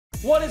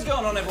What is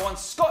going on, everyone?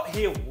 Scott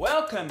here.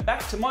 Welcome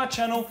back to my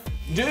channel.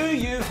 Do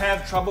you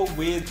have trouble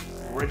with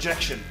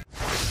rejection?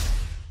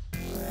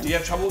 Do you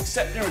have trouble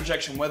accepting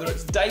rejection, whether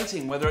it's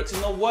dating, whether it's in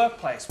the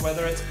workplace,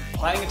 whether it's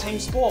playing a team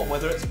sport,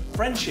 whether it's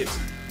friendships?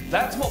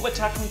 That's what we're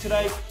tackling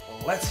today.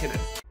 Let's hit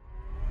it.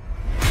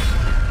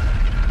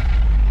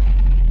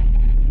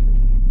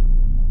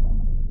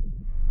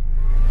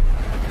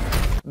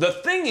 The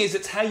thing is,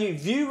 it's how you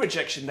view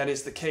rejection that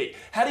is the key.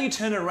 How do you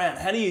turn it around?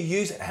 How do you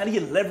use it? How do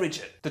you leverage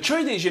it? The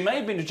truth is, you may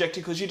have been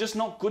rejected because you're just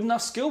not good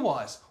enough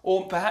skill-wise,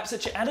 or perhaps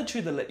it's your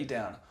attitude that let you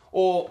down,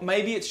 or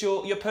maybe it's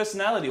your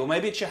personality, or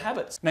maybe it's your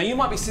habits. Now, you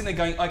might be sitting there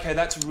going, okay,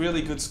 that's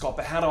really good, Scott,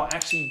 but how do I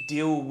actually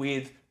deal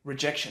with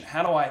rejection?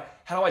 How do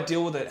I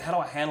deal with it? How do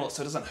I handle it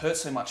so it doesn't hurt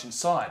so much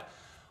inside?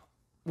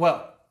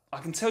 Well, I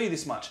can tell you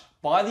this much.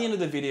 By the end of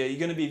the video, you're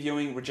going to be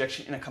viewing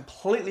rejection in a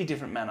completely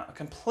different manner, a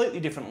completely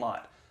different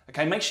light.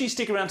 Okay, make sure you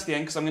stick around to the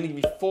end because I'm going to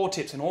give you 4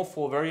 tips and all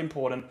 4 very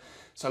important.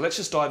 So let's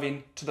just dive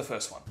into the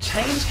first one.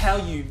 Change how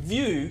you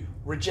view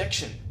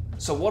rejection.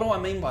 So what do I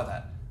mean by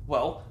that?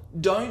 Well,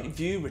 don't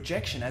view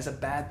rejection as a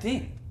bad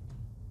thing.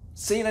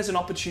 See it as an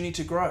opportunity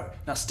to grow.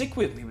 Now stick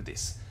with me with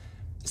this.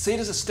 See it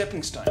as a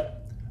stepping stone.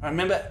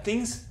 Remember,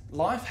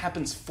 life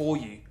happens for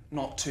you,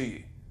 not to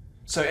you.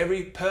 So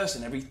every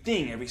person,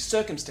 everything, every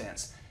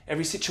circumstance,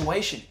 every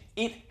situation,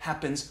 it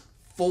happens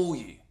for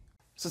you.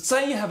 So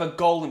say you have a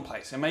goal in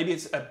place, and maybe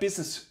it's a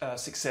business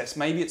success,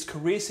 maybe it's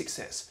career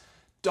success.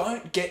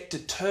 Don't get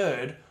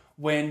deterred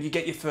when you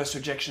get your first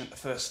rejection at the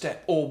first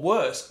step, or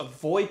worse,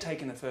 avoid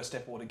taking the first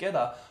step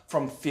altogether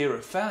from fear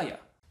of failure.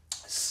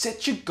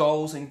 Set your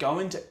goals and go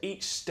into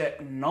each step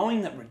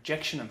knowing that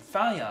rejection and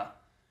failure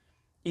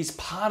is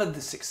part of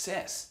the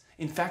success.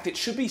 In fact, it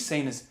should be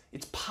seen as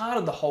it's part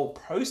of the whole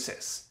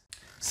process.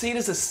 See it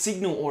as a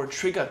signal or a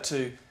trigger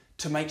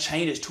to make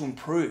changes, to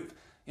improve.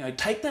 You know,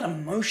 take that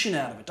emotion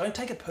out of it. Don't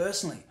take it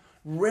personally.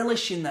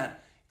 Relish in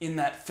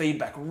that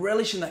feedback.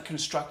 Relish in that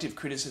constructive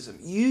criticism.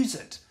 Use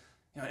it.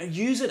 You know,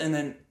 use it and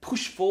then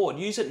push forward.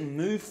 Use it and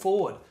move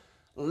forward.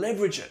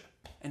 Leverage it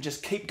and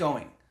just keep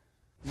going.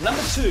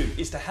 Number 2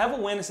 is to have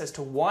awareness as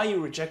to why you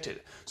were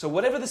rejected. So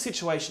whatever the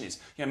situation is,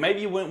 you know,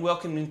 maybe you weren't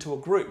welcomed into a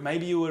group.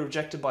 Maybe you were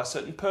rejected by a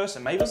certain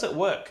person. Maybe it was at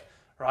work,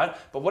 right?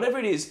 But whatever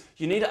it is,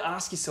 you need to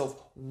ask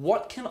yourself,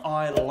 what can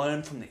I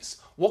learn from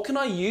this? What can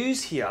I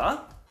use here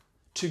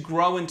to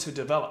grow and to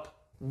develop?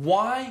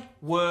 Why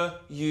were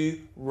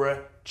you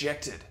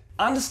rejected?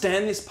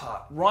 Understand this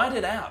part, write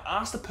it out,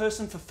 ask the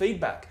person for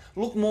feedback,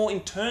 look more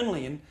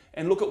internally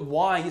and look at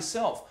why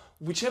yourself.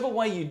 Whichever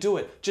way you do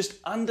it, just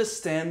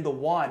understand the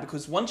why,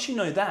 because once you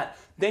know that,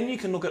 then you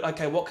can look at,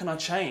 okay, what can I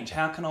change?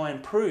 How can I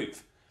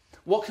improve?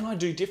 What can I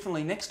do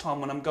differently next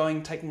time when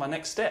I'm taking my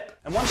next step?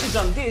 And once you've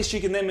done this, you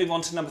can then move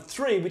on to number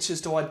 3, which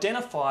is to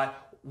identify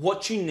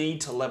what you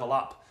need to level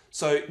up.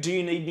 So do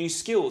you need new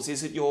skills?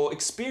 Is it your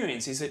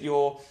experience? Is it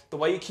the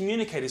way you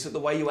communicate? Is it the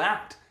way you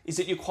act? Is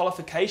it your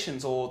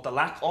qualifications or the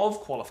lack of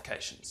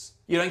qualifications?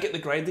 You don't get the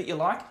grade that you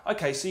like?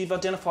 Okay, so you've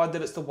identified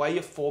that it's the way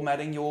you're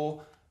formatting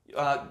your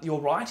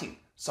writing.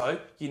 So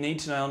you need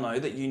to now know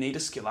that you need to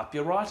skill up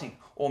your writing.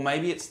 Or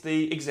maybe it's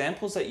the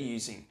examples that you're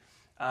using.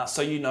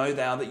 So you know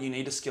now that you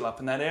need to skill up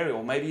in that area.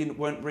 Or maybe you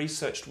weren't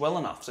researched well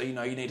enough, so you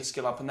know you need to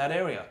skill up in that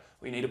area.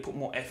 We need to put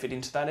more effort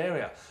into that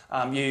area.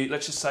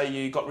 Let's just say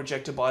you got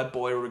rejected by a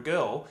boy or a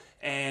girl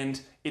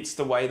and it's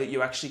the way that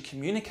you're actually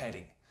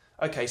communicating.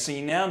 Okay, so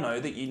you now know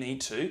that you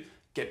need to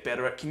get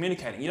better at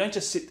communicating. You don't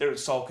just sit there and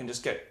sulk and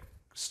just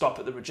stop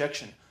at the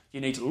rejection. You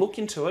need to look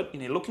into it, you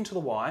need to look into the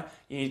why,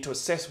 you need to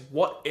assess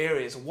what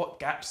areas, what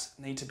gaps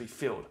need to be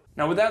filled.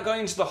 Now, without going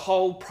into the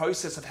whole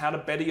process of how to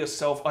better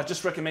yourself, I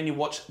just recommend you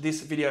watch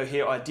this video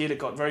here. I did, it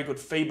got very good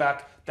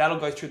feedback. That'll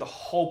go through the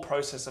whole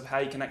process of how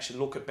you can actually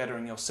look at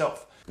bettering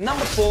yourself.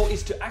 Number 4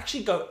 is to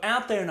actually go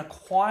out there and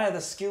acquire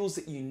the skills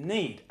that you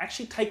need.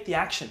 Actually take the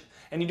action.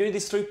 And you do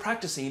this through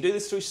practicing, you do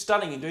this through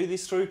studying, you do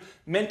this through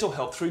mental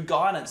health, through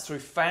guidance, through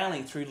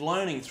failing, through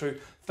learning, through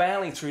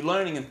failing, through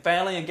learning and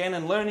failing again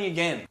and learning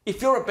again.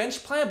 If you're a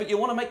bench player but you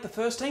want to make the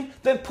first team,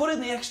 then put in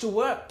the extra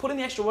work. Put in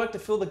the extra work to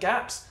fill the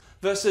gaps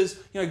versus,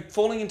 you know,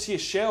 falling into your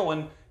shell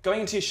and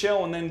going into your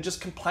shell and then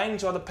just complaining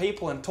to other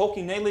people and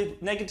talking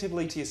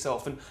negatively to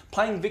yourself and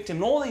playing victim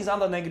and all these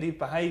other negative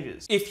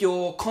behaviors. If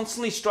you're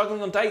constantly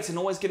struggling on dates and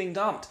always getting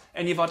dumped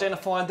and you've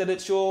identified that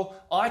it's your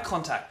eye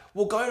contact,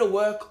 well, go to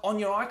work on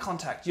your eye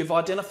contact. You've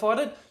identified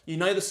it, you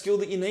know the skill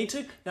that you need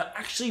to, now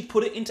actually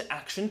put it into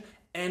action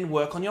and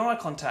work on your eye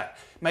contact.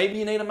 Maybe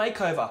you need a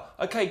makeover.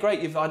 Okay, great,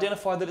 you've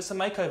identified that it's a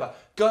makeover.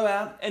 Go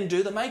out and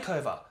do the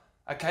makeover,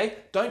 okay?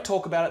 Don't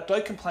talk about it,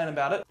 don't complain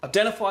about it.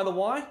 Identify the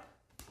why,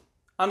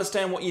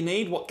 understand what you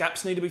need, what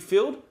gaps need to be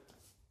filled,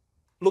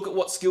 look at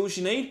what skills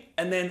you need,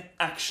 and then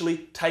actually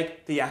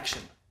take the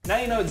action. Now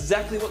you know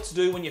exactly what to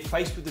do when you're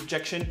faced with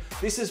rejection.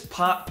 This is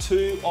part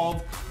 2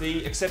 of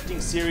the accepting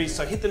series,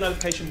 so hit the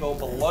notification bell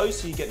below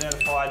so you get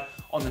notified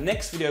on the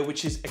next video,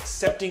 which is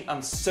accepting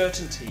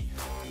uncertainty.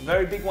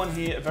 very big one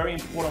here, a very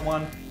important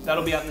one.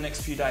 That'll be out in the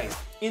next few days.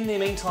 In the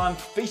meantime,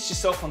 feast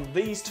yourself on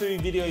these 2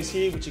 videos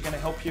here, which are going to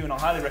help you, and I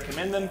highly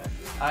recommend them.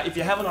 If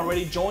you haven't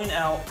already, join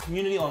our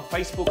community on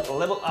Facebook,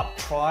 Level Up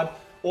Tribe,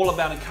 all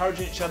about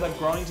encouraging each other,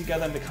 growing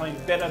together, and becoming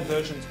better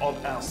versions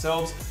of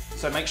ourselves.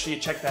 So make sure you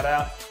check that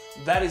out.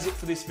 That is it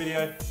for this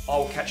video. I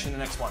will catch you in the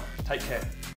next one. Take care.